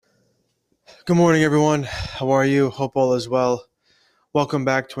Good morning, everyone. How are you? Hope all is well. Welcome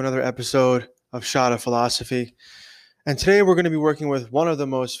back to another episode of Shot of Philosophy. And today we're going to be working with one of the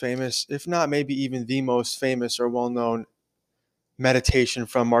most famous, if not maybe even the most famous or well-known meditation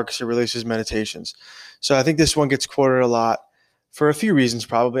from Marcus Aurelius' Meditations. So I think this one gets quoted a lot for a few reasons,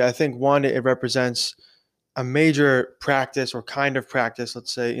 probably. I think one, it represents a major practice or kind of practice,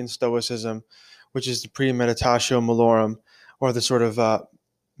 let's say, in Stoicism, which is the premeditatio malorum, or the sort of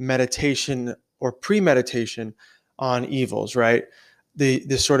meditation or premeditation on evils, right?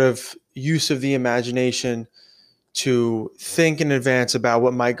 The sort of use of the imagination to think in advance about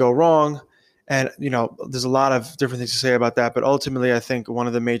what might go wrong. And, there's a lot of different things to say about that. But ultimately, I think one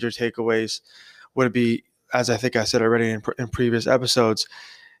of the major takeaways would be, as I think I said already in previous episodes,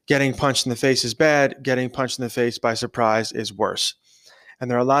 getting punched in the face is bad. Getting punched in the face by surprise is worse.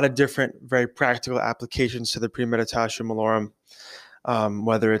 And there are a lot of different, very practical applications to the premeditatio malorum,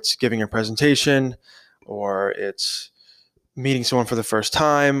 whether it's giving a presentation, or it's meeting someone for the first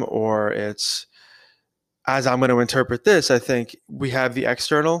time, or it's, as I'm going to interpret this, I think we have the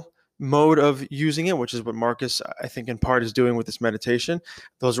external mode of using it, which is what Marcus, I think, in part is doing with this meditation.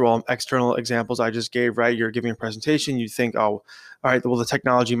 Those are all external examples I just gave, right? You're giving a presentation, you think, oh, all right, well, the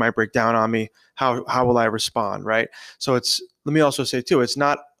technology might break down on me. How will I respond, right? So let me also say too, it's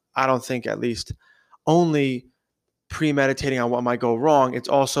not, I don't think, at least, only premeditating on what might go wrong. It's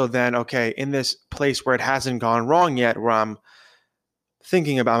also then, okay, in this place where it hasn't gone wrong yet, where I'm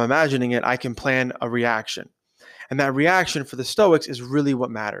imagining it, I can plan a reaction. And that reaction for the Stoics is really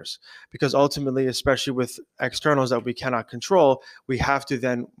what matters, because ultimately, especially with externals that we cannot control, we have to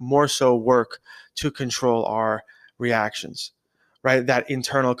then more so work to control our reactions, right? That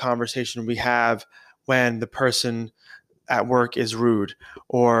internal conversation we have when the person at work is rude,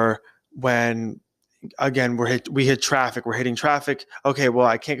 or when, again, we hit traffic, we're hitting traffic. Okay, well,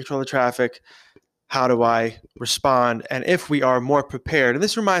 I can't control the traffic. How do I respond? And if we are more prepared, and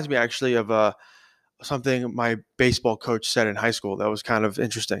this reminds me actually of something my baseball coach said in high school that was kind of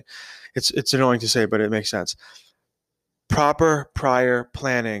interesting. It's annoying to say, but it makes sense. Proper prior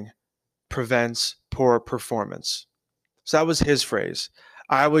planning prevents poor performance. So that was his phrase.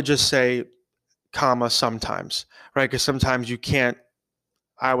 I would just say, comma, sometimes, right? Because sometimes you can't,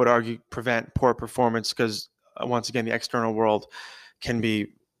 I would argue, prevent poor performance, because once again, the external world can be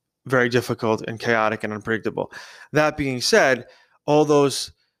very difficult and chaotic and unpredictable. That being said, all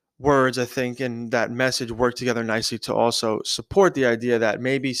those words, I think, and that message work together nicely to also support the idea that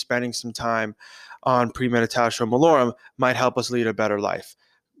maybe spending some time on premeditatio malorum might help us lead a better life.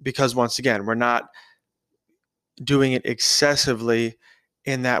 Because once again, we're not doing it excessively,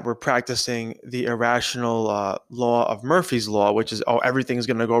 in that we're practicing the irrational law of Murphy's Law, which is, oh, everything's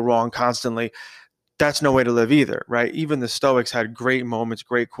going to go wrong constantly. That's no way to live either, right? Even the Stoics had great moments,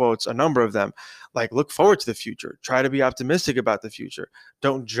 great quotes, a number of them, like, look forward to the future. Try to be optimistic about the future.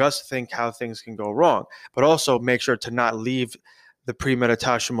 Don't just think how things can go wrong, but also make sure to not leave the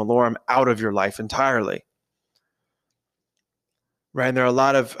premeditatio malorum out of your life entirely, right? And there are a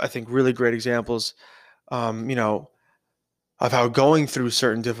lot of, I think, really great examples, of how going through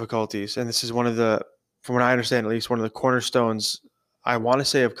certain difficulties, and this is one of the, from what I understand, at least one of the cornerstones, I want to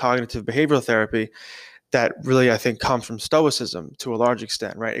say, of cognitive behavioral therapy, that really, I think, comes from Stoicism to a large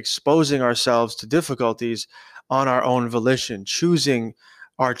extent, right? Exposing ourselves to difficulties on our own volition, choosing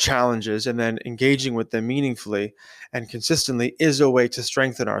our challenges, and then engaging with them meaningfully and consistently is a way to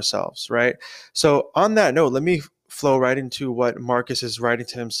strengthen ourselves, right? So on that note, let me flow right into what Marcus is writing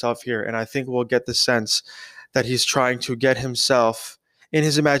to himself here. And I think we'll get the sense that he's trying to get himself in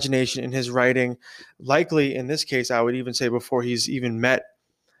his imagination, in his writing, likely in this case, I would even say before he's even met,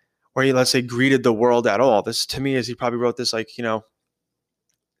 or he, let's say, greeted the world at all. This, to me, is he probably wrote this, like,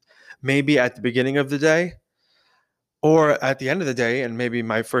 maybe at the beginning of the day or at the end of the day. And maybe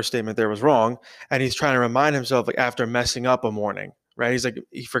my first statement there was wrong. And he's trying to remind himself, like, after messing up a morning, right? He's like,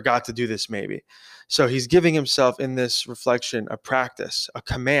 he forgot to do this maybe. So he's giving himself in this reflection a practice, a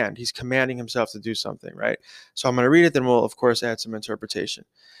command. He's commanding himself to do something, right? So I'm going to read it, then we'll, of course, add some interpretation.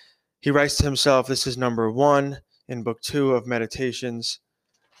 He writes to himself, this is number 1 in book 2 of Meditations,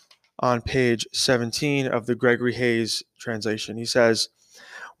 on page 17 of the Gregory Hayes translation. He says,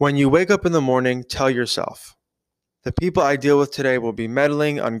 when you wake up in the morning, tell yourself, the people I deal with today will be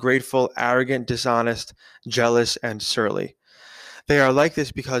meddling, ungrateful, arrogant, dishonest, jealous, and surly. They are like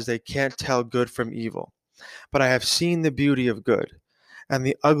this because they can't tell good from evil. But I have seen the beauty of good and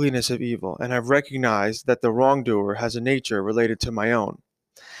the ugliness of evil, and have recognized that the wrongdoer has a nature related to my own,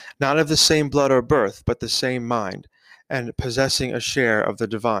 not of the same blood or birth, but the same mind, and possessing a share of the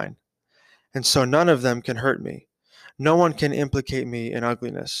divine. And so none of them can hurt me. No one can implicate me in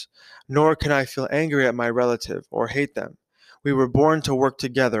ugliness, nor can I feel angry at my relative or hate them. We were born to work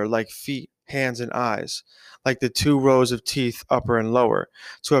together like feet, hands, and eyes, like the two rows of teeth, upper and lower.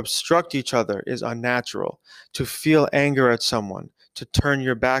 To obstruct each other is unnatural. To feel anger at someone, to turn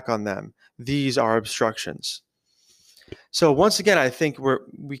your back on them, these are obstructions. So once again, I think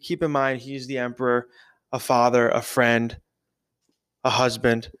we keep in mind he's the emperor, a father, a friend, a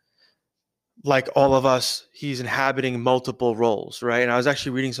husband. Like all of us, he's inhabiting multiple roles, right? And I was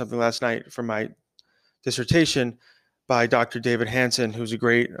actually reading something last night from my dissertation by Dr. David Hanson, who's a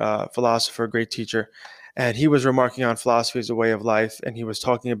great philosopher, great teacher. And he was remarking on philosophy as a way of life. And he was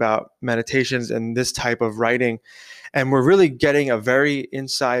talking about meditations and this type of writing. And we're really getting a very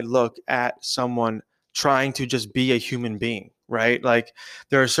inside look at someone trying to just be a human being, right? Like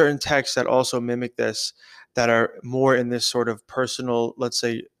there are certain texts that also mimic this, that are more in this sort of personal, let's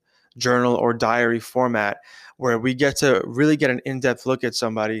say, journal or diary format, where we get to really get an in-depth look at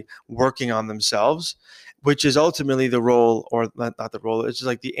somebody working on themselves, which is ultimately the role, or not the role, it's just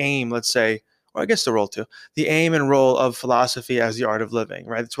like the aim, let's say, or I guess the role too, the aim and role of philosophy as the art of living,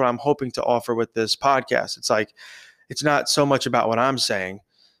 right? That's what I'm hoping to offer with this podcast. It's like, it's not so much about what I'm saying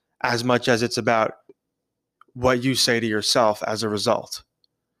as much as it's about what you say to yourself as a result,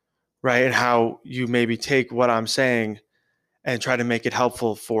 right? And how you maybe take what I'm saying and try to make it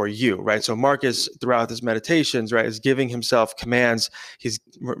helpful for you, right? So Marcus, throughout his meditations, right, is giving himself commands. He's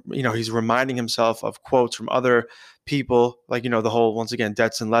reminding himself of quotes from other people, like, the whole, once again,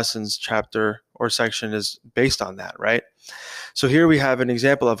 Debts and Lessons chapter or section is based on that, right? So here we have an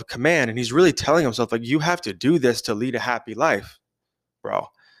example of a command, and he's really telling himself, like, you have to do this to lead a happy life, bro.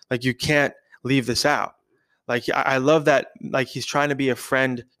 Like, you can't leave this out. Like, I love that, like, he's trying to be a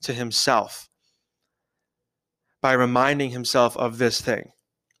friend to himself by reminding himself of this thing.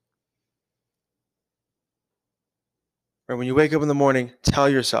 Right? When you wake up in the morning, tell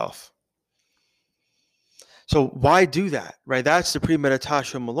yourself. So why do that, right? That's the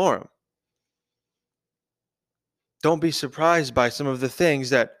premeditatio malorum. Don't be surprised by some of the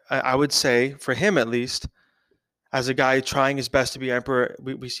things that I would say, for him at least, as a guy trying his best to be emperor,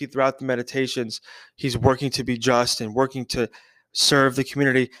 we see throughout the meditations, he's working to be just and working to serve the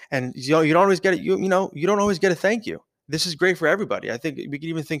community. And you don't always get it. You don't always get a thank you. This is great for everybody. I think we can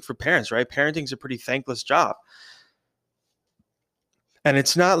even think for parents, right? Parenting is a pretty thankless job. And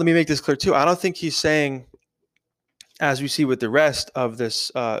it's not, let me make this clear too. I don't think he's saying, as we see with the rest of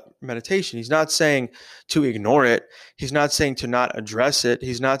this meditation, he's not saying to ignore it. He's not saying to not address it.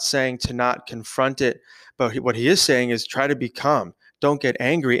 He's not saying to not confront it. But what he is saying is try to be calm. Don't get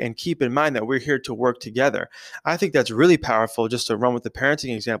angry, and keep in mind that we're here to work together. I think that's really powerful, just to run with the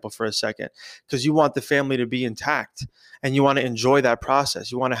parenting example for a second, because you want the family to be intact and you want to enjoy that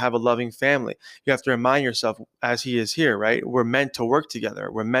process. You want to have a loving family. You have to remind yourself, as he is here, right? We're meant to work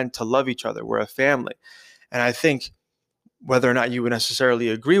together. We're meant to love each other. We're a family. And I think whether or not you would necessarily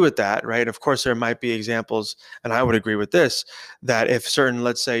agree with that, right? Of course, there might be examples, and I would agree with this, that if certain,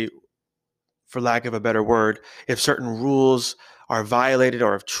 let's say, for lack of a better word, if certain rules are violated,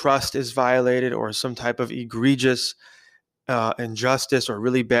 or if trust is violated, or some type of egregious injustice or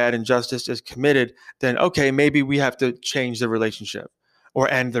really bad injustice is committed, then okay, maybe we have to change the relationship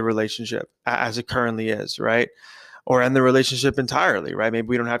or end the relationship as it currently is, right? Or end the relationship entirely, right? Maybe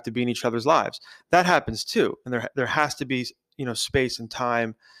we don't have to be in each other's lives. That happens too, and there has to be space and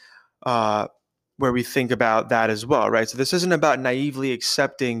time where we think about that as well, right? So this isn't about naively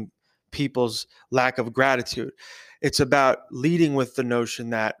accepting people's lack of gratitude. It's about leading with the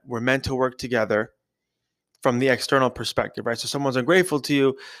notion that we're meant to work together from the external perspective, right? So someone's ungrateful to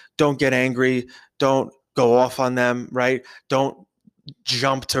you, don't get angry, don't go off on them, right? Don't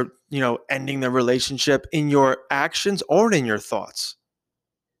jump to, ending the relationship in your actions or in your thoughts,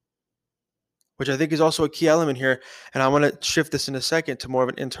 which I think is also a key element here. And I want to shift this in a second to more of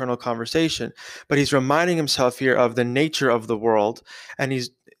an internal conversation. But he's reminding himself here of the nature of the world. And he's,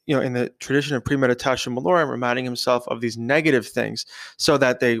 in the tradition of premeditatio malorum, reminding himself of these negative things so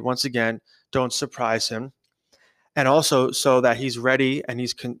that they, once again, don't surprise him. And also so that he's ready, and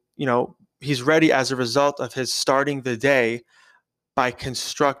he's ready as a result of his starting the day by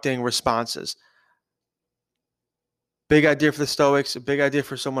constructing responses. Big idea for the Stoics, a big idea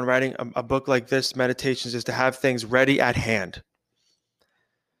for someone writing a book like this, Meditations, is to have things ready at hand.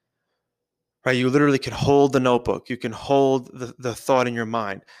 Right? You literally can hold the notebook. You can hold the thought in your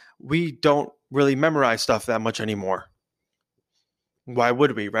mind. We don't really memorize stuff that much anymore. Why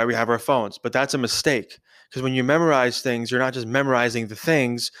would we, right? We have our phones, but that's a mistake, because when you memorize things, you're not just memorizing the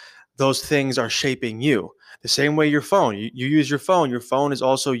things, those things are shaping you. The same way your phone, you use your phone is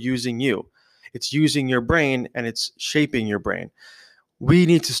also using you. It's using your brain and it's shaping your brain. We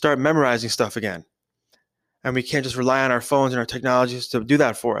need to start memorizing stuff again. And we can't just rely on our phones and our technologies to do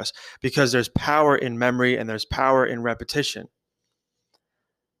that for us, because there's power in memory and there's power in repetition.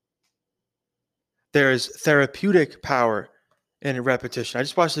 There's therapeutic power in repetition. I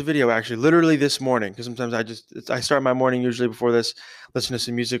just watched the video actually literally this morning, because sometimes I start my morning usually before this, listen to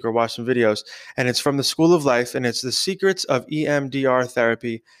some music or watch some videos. And it's from the School of Life, and it's the secrets of EMDR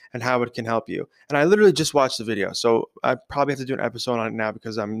therapy and how it can help you. And I literally just watched the video. So I probably have to do an episode on it now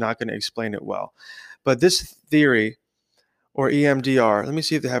because I'm not going to explain it well. But this theory, or EMDR, let me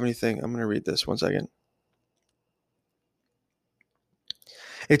see if they have anything. I'm going to read this one second.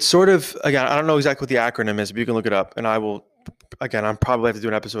 It's sort of, again, I don't know exactly what the acronym is, but you can look it up, and I will, again, I'm probably have to do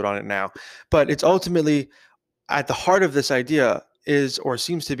an episode on it now. But it's ultimately at the heart of this idea is, or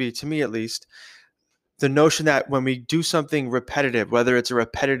seems to be, to me at least, the notion that when we do something repetitive, whether it's a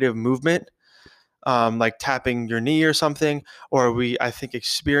repetitive movement, like tapping your knee or something, or I think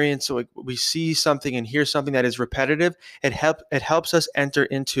experience, so we see something and hear something that is repetitive, it helps us enter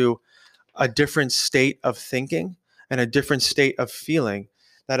into a different state of thinking and a different state of feeling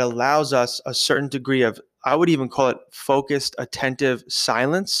that allows us a certain degree of, I would even call it focused, attentive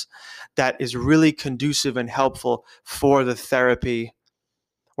silence that is really conducive and helpful for the therapy,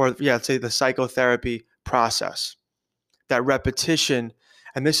 or let's say the psychotherapy process. That repetition,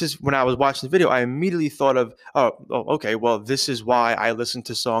 and this is when I was watching the video, I immediately thought of, okay, well, this is why I listen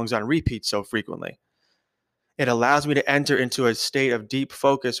to songs on repeat so frequently. It allows me to enter into a state of deep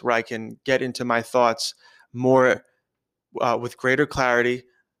focus where I can get into my thoughts more with greater clarity,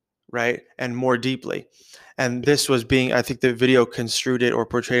 right, and more deeply. And this was I think the video construed it or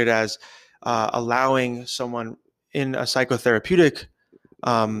portrayed it as allowing someone in a psychotherapeutic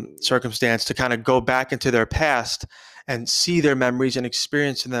circumstance to kind of go back into their past and see their memories and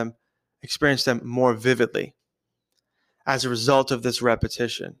experience them more vividly as a result of this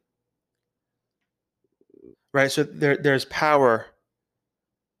repetition. Right? So there's power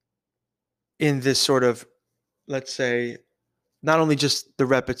in this sort of, let's say, not only just the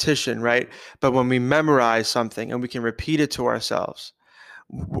repetition, right? But when we memorize something and we can repeat it to ourselves,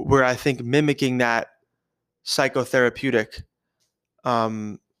 we're, I think, mimicking that psychotherapeutic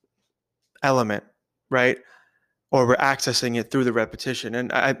element, right? Or we're accessing it through the repetition.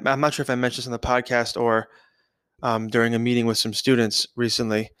 And I'm not sure if I mentioned this on the podcast or during a meeting with some students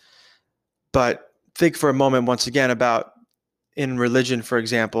recently, but think for a moment once again about, in religion, for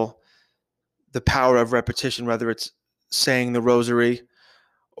example, the power of repetition, whether it's saying the rosary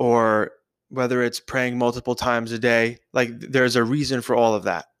or whether it's praying multiple times a day. Like, there's a reason for all of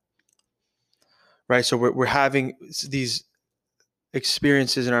that, right? So we're having these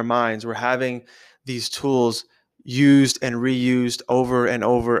experiences in our minds. We're having these tools used and reused over and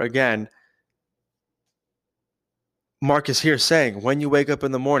over again. Mark is here saying, when you wake up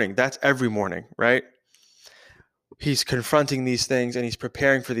in the morning, that's every morning, right? He's confronting these things and he's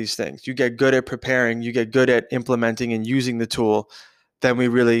preparing for these things. You get good at preparing, you get good at implementing and using the tool, then we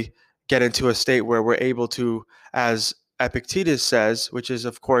really get into a state where we're able to, as Epictetus says, which is,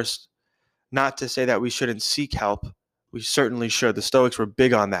 of course, not to say that we shouldn't seek help. We certainly should. The Stoics were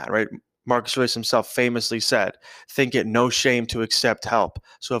big on that, right? Marcus Aurelius himself famously said, think it no shame to accept help.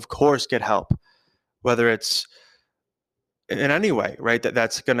 So, of course, get help, whether it's in any way, right?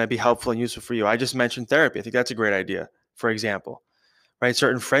 That's going to be helpful and useful for you. I just mentioned therapy. I think that's a great idea, for example, right?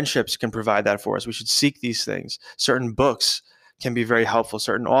 Certain friendships can provide that for us. We should seek these things. Certain books can be very helpful.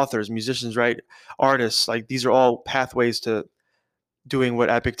 Certain authors, musicians, right? Artists, like, these are all pathways to doing what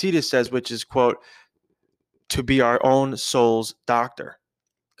Epictetus says, which is, quote, to be our own soul's doctor.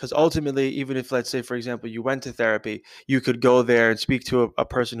 Because ultimately, even if, let's say, for example, you went to therapy, you could go there and speak to a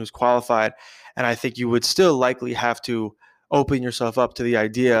person who's qualified. And I think you would still likely have to open yourself up to the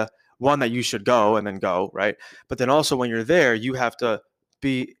idea, one, that you should go and then go, right? But then also when you're there, you have to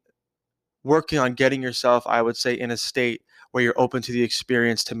be working on getting yourself, I would say, in a state where you're open to the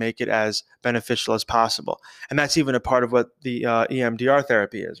experience to make it as beneficial as possible. And that's even a part of what the EMDR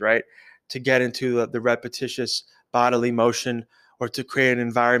therapy is, right? To get into the repetitious bodily motion, or to create an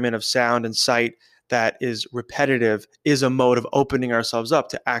environment of sound and sight that is repetitive, is a mode of opening ourselves up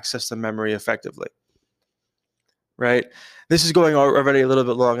to access the memory effectively, right? This is going already a little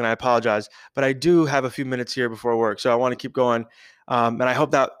bit long, and I apologize, but I do have a few minutes here before work, so I want to keep going. And I hope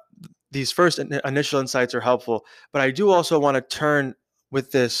that these first initial insights are helpful, but I do also want to turn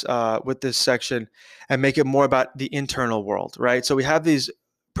with this section and make it more about the internal world, right? So we have these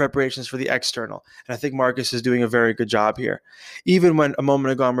preparations for the external, and I think Marcus is doing a very good job here. Even when a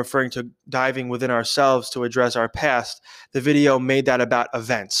moment ago I'm referring to diving within ourselves to address our past, the video made that about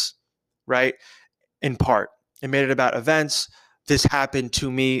events, right? In part, it made it about events. This happened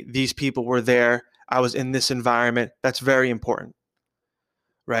to me. These people were there. I was in this environment. That's very important,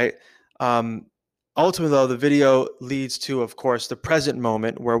 right? Um, Ultimately, though, the video leads to, of course, the present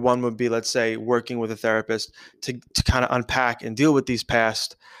moment where one would be, let's say, working with a therapist to kind of unpack and deal with these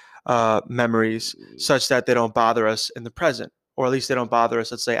past memories such that they don't bother us in the present, or at least they don't bother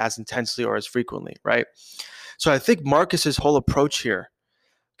us, let's say, as intensely or as frequently, right? So I think Marcus's whole approach here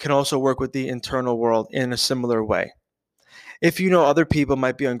can also work with the internal world in a similar way. If you know other people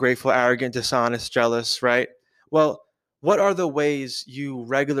might be ungrateful, arrogant, dishonest, jealous, right? Well, what are the ways you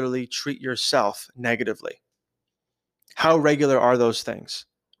regularly treat yourself negatively? How regular are those things,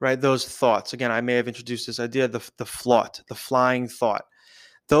 right? Those thoughts. Again, I may have introduced this idea, the flaught, the flying thought.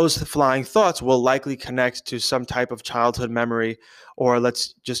 Those flying thoughts will likely connect to some type of childhood memory, or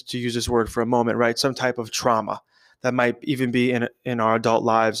let's just to use this word for a moment, right? Some type of trauma that might even be in our adult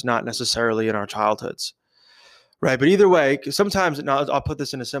lives, not necessarily in our childhoods. Right. But either way, sometimes, and I'll put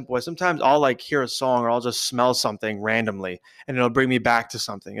this in a simple way. Sometimes I'll like hear a song or I'll just smell something randomly and it'll bring me back to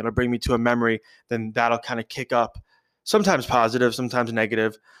something. It'll bring me to a memory. Then that'll kind of kick up sometimes positive, sometimes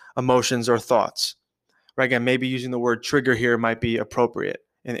negative emotions or thoughts. Right. Again, maybe using the word trigger here might be appropriate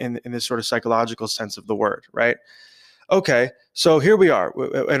in this sort of psychological sense of the word. Right. Okay. So here we are.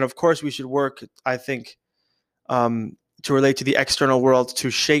 And of course, we should work, I think, to relate to the external world,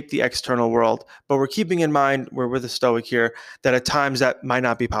 to shape the external world. But we're keeping in mind, we're with a Stoic here, that at times that might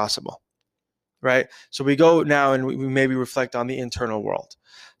not be possible, right? So we go now and we maybe reflect on the internal world.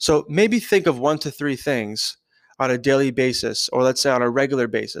 So maybe think of 1 to 3 things on a daily basis, or let's say on a regular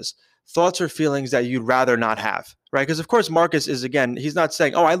basis, thoughts or feelings that you'd rather not have, right? Because of course, Marcus is, again, he's not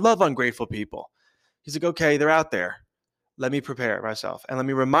saying, oh, I love ungrateful people. He's like, okay, they're out there. Let me prepare myself and let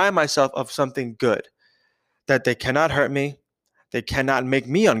me remind myself of something good, that they cannot hurt me, they cannot make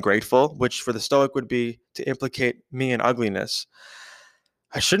me ungrateful, which for the Stoic would be to implicate me in ugliness.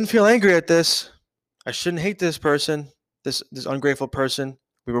 I shouldn't feel angry at this. I shouldn't hate this person, this ungrateful person.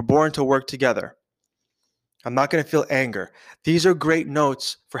 We were born to work together. I'm not going to feel anger. These are great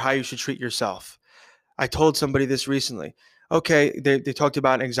notes for how you should treat yourself. I told somebody this recently. Okay, they talked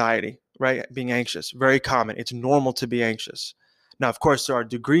about anxiety, right? Being anxious, very common. It's normal to be anxious. Now, of course, there are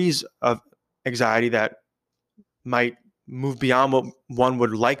degrees of anxiety that might move beyond what one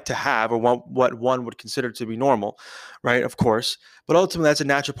would like to have or what one would consider to be normal, right? Of course. But ultimately, that's a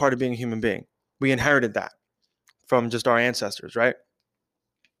natural part of being a human being. We inherited that from just our ancestors, right?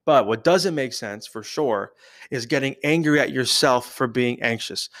 But what doesn't make sense for sure is getting angry at yourself for being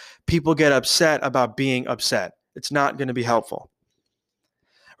anxious. People get upset about being upset. It's not going to be helpful.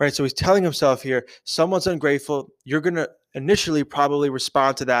 Right? So he's telling himself here, someone's ungrateful. You're going to initially probably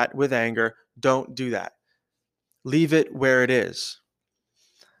respond to that with anger. Don't do that. Leave it where it is,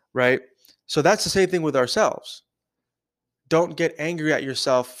 right? So that's the same thing with ourselves. Don't get angry at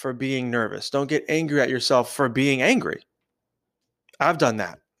yourself for being nervous. Don't get angry at yourself for being angry. I've done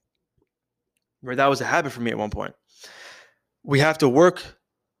that. Right? That was a habit for me at one point. We have to work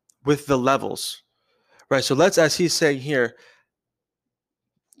with the levels, right? So let's, as he's saying here,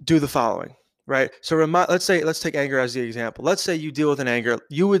 do the following, right? So let's take anger as the example. Let's say you deal with an anger.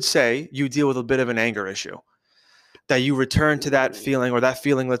 You would say you deal with a bit of an anger issue, that you return to that feeling, or that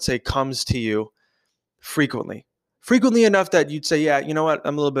feeling, let's say, comes to you frequently enough that you'd say, yeah, you know what?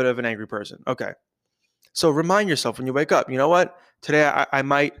 I'm a little bit of an angry person. Okay. So remind yourself when you wake up, you know what? Today I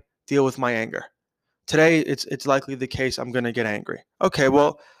might deal with my anger. Today it's likely the case I'm going to get angry. Okay.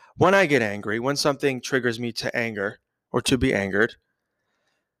 Well, when I get angry, when something triggers me to anger or to be angered,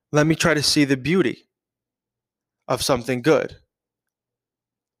 let me try to see the beauty of something good.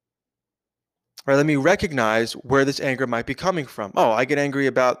 Right? Let me recognize where this anger might be coming from. Oh, I get angry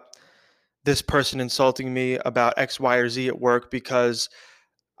about this person insulting me about X, Y, or Z at work because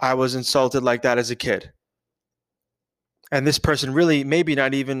I was insulted like that as a kid. And this person really, maybe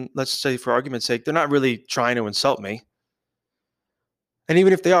not even, let's say for argument's sake, they're not really trying to insult me. And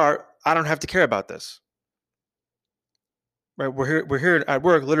even if they are, I don't have to care about this. Right? We're here at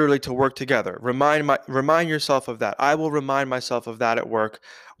work literally to work together. Remind yourself of that. I will remind myself of that at work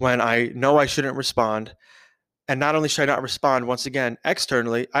when I know I shouldn't respond. And not only should I not respond, once again,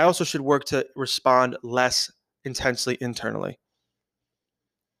 externally, I also should work to respond less intensely internally.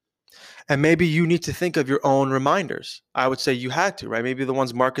 And maybe you need to think of your own reminders. I would say you had to, right? Maybe the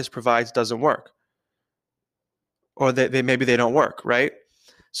ones Marcus provides doesn't work. Or maybe they don't work, right?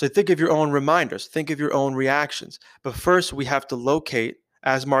 So think of your own reminders. Think of your own reactions. But first, we have to locate,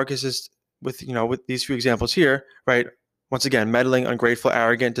 as Marcus is with these few examples here, right? Once again, meddling, ungrateful,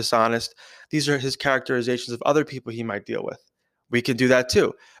 arrogant, dishonest. These are his characterizations of other people he might deal with. We can do that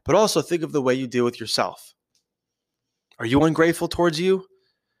too. But also think of the way you deal with yourself. Are you ungrateful towards you?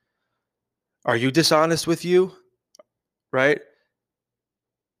 Are you dishonest with you? Right?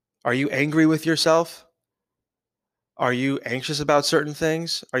 Are you angry with yourself? Are you anxious about certain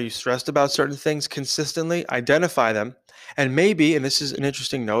things? Are you stressed about certain things consistently? Identify them. And maybe, and this is an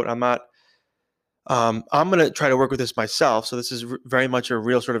interesting note, I'm going to try to work with this myself. So this is very much a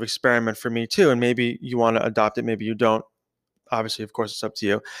real sort of experiment for me too. And maybe you want to adopt it, maybe you don't. Obviously, of course, it's up to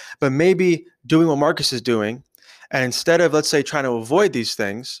you. But maybe doing what Marcus is doing, and instead of, let's say, trying to avoid these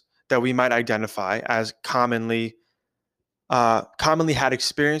things that we might identify as commonly had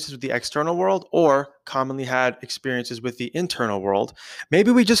experiences with the external world or commonly had experiences with the internal world,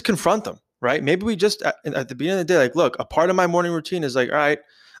 maybe we just confront them, right? Maybe we just, at the beginning of the day, like, look, a part of my morning routine is like, all right,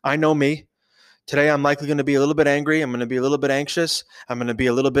 I know me. Today, I'm likely going to be a little bit angry. I'm going to be a little bit anxious. I'm going to be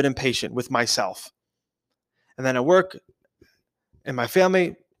a little bit impatient with myself. And then at work, in my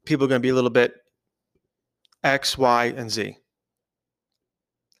family, people are going to be a little bit X, Y, and Z.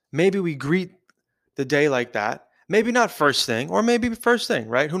 Maybe we greet the day like that. Maybe not first thing, or maybe first thing,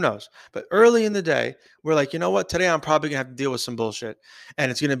 right? Who knows? But early in the day, we're like, you know what? Today, I'm probably going to have to deal with some bullshit. And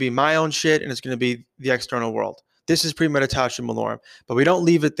it's going to be my own shit, and it's going to be the external world. This is premeditatio malorum. But we don't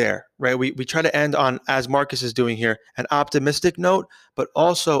leave it there, right? We try to end on, as Marcus is doing here, an optimistic note, but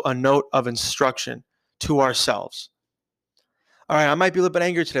also a note of instruction to ourselves. All right, I might be a little bit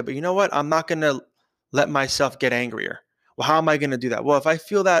angry today, but you know what? I'm not going to let myself get angrier. Well, how am I going to do that? Well, if I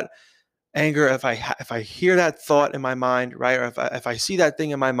feel that anger, if I hear that thought in my mind, right, or if I see that thing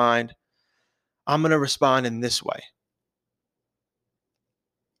in my mind, I'm going to respond in this way.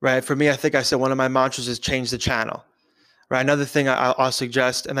 Right? For me, I think I said one of my mantras is change the channel. Right? Another thing I'll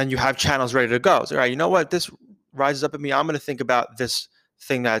suggest, and then you have channels ready to go. So, all right, you know what? This rises up in me. I'm going to think about this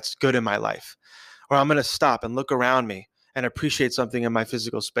thing that's good in my life. Or I'm going to stop and look around me and appreciate something in my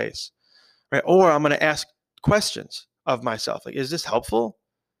physical space, right? Or I'm going to ask questions of myself. Like, is this helpful?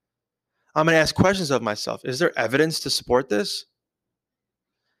 I'm going to ask questions of myself. Is there evidence to support this?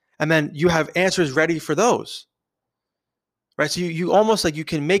 And then you have answers ready for those, right? So you almost like you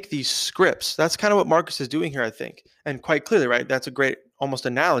can make these scripts. That's kind of what Marcus is doing here, I think. And quite clearly, right? That's a great almost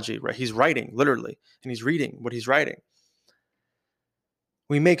analogy, right? He's writing literally, and he's reading what he's writing.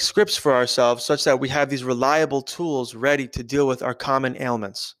 We make scripts for ourselves such that we have these reliable tools ready to deal with our common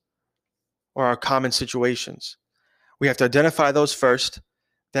ailments or our common situations. We have to identify those first.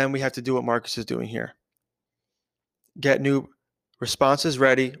 Then we have to do what Marcus is doing here. Get new responses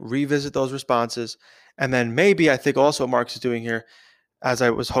ready, revisit those responses. And then maybe I think also what Marcus is doing here, as I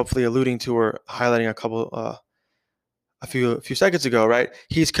was hopefully alluding to or highlighting a few seconds ago, right?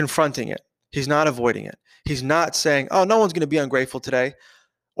 He's confronting it. He's not avoiding it. He's not saying, oh, no one's going to be ungrateful today.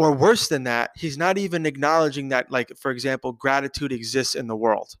 Or worse than that, he's not even acknowledging that, like, for example, gratitude exists in the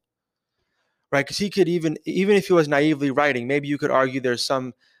world, right? Because he could even if he was naively writing, maybe you could argue there's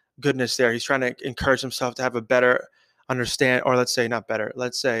some goodness there. He's trying to encourage himself to have a better understand, or let's say not better,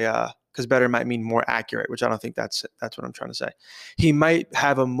 let's say, because better might mean more accurate, which I don't think that's what I'm trying to say. He might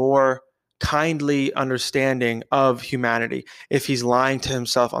have a more kindly understanding of humanity if he's lying to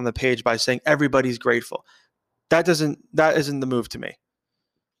himself on the page by saying everybody's grateful. That isn't the move to me.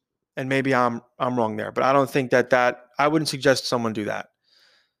 And maybe I'm wrong there, but I don't think that I wouldn't suggest someone do that.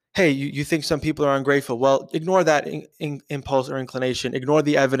 Hey, you think some people are ungrateful? Well, ignore that impulse or inclination. Ignore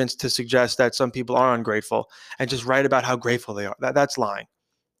the evidence to suggest that some people are ungrateful, and just write about how grateful they are. That's lying,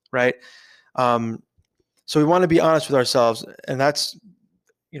 right? So we want to be honest with ourselves, and that's,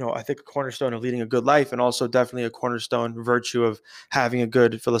 I think a cornerstone of leading a good life, and also definitely a cornerstone virtue of having a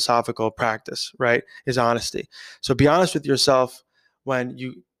good philosophical practice, right? Is honesty. So be honest with yourself when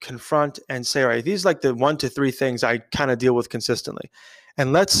you confront and say, all right, these are like the 1 to 3 things I kind of deal with consistently.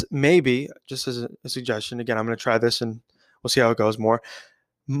 And let's maybe, just as a suggestion, again, I'm going to try this and we'll see how it goes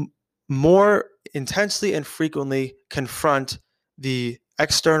more intensely and frequently confront the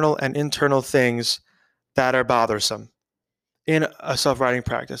external and internal things that are bothersome in a self-writing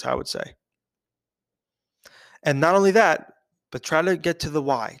practice, I would say. And not only that, but try to get to the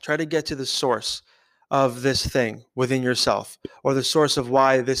why. Try to get to the source of this thing within yourself, or the source of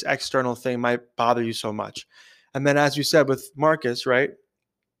why this external thing might bother you so much. And then, as you said with Marcus, right,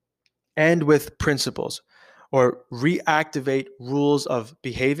 end with principles, or reactivate rules of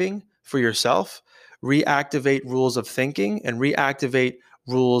behaving for yourself, reactivate rules of thinking, and reactivate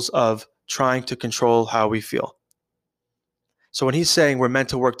rules of trying to control how we feel. So when he's saying we're meant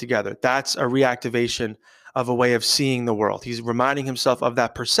to work together, that's a reactivation of a way of seeing the world. He's reminding himself of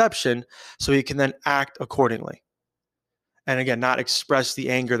that perception so he can then act accordingly. And again, not express the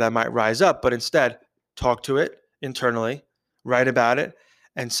anger that might rise up, but instead talk to it internally, write about it,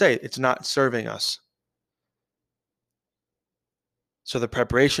 and say it's not serving us. So the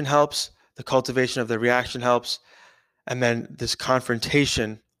preparation helps, the cultivation of the reaction helps, and then this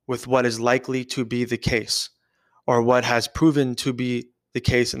confrontation with what is likely to be the case or what has proven to be the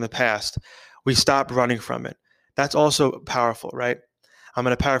case in the past, we stop running from it. That's also powerful, right? I'm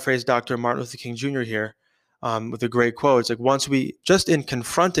going to paraphrase Dr. Martin Luther King Jr. here with a great quote. It's like, once we, just in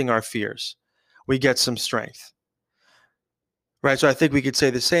confronting our fears, we get some strength, right? So I think we could say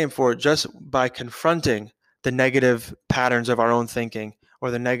the same for just by confronting the negative patterns of our own thinking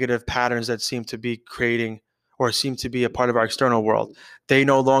or the negative patterns that seem to be creating or seem to be a part of our external world. They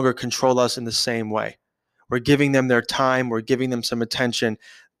no longer control us in the same way. We're giving them their time. We're giving them some attention.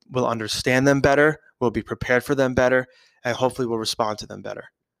 We'll understand them better. We'll be prepared for them better. And hopefully we'll respond to them better,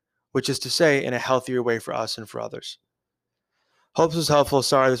 which is to say, in a healthier way for us and for others. Hope this was helpful.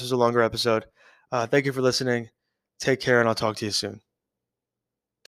 Sorry, this was a longer episode. Thank you for listening. Take care, and I'll talk to you soon.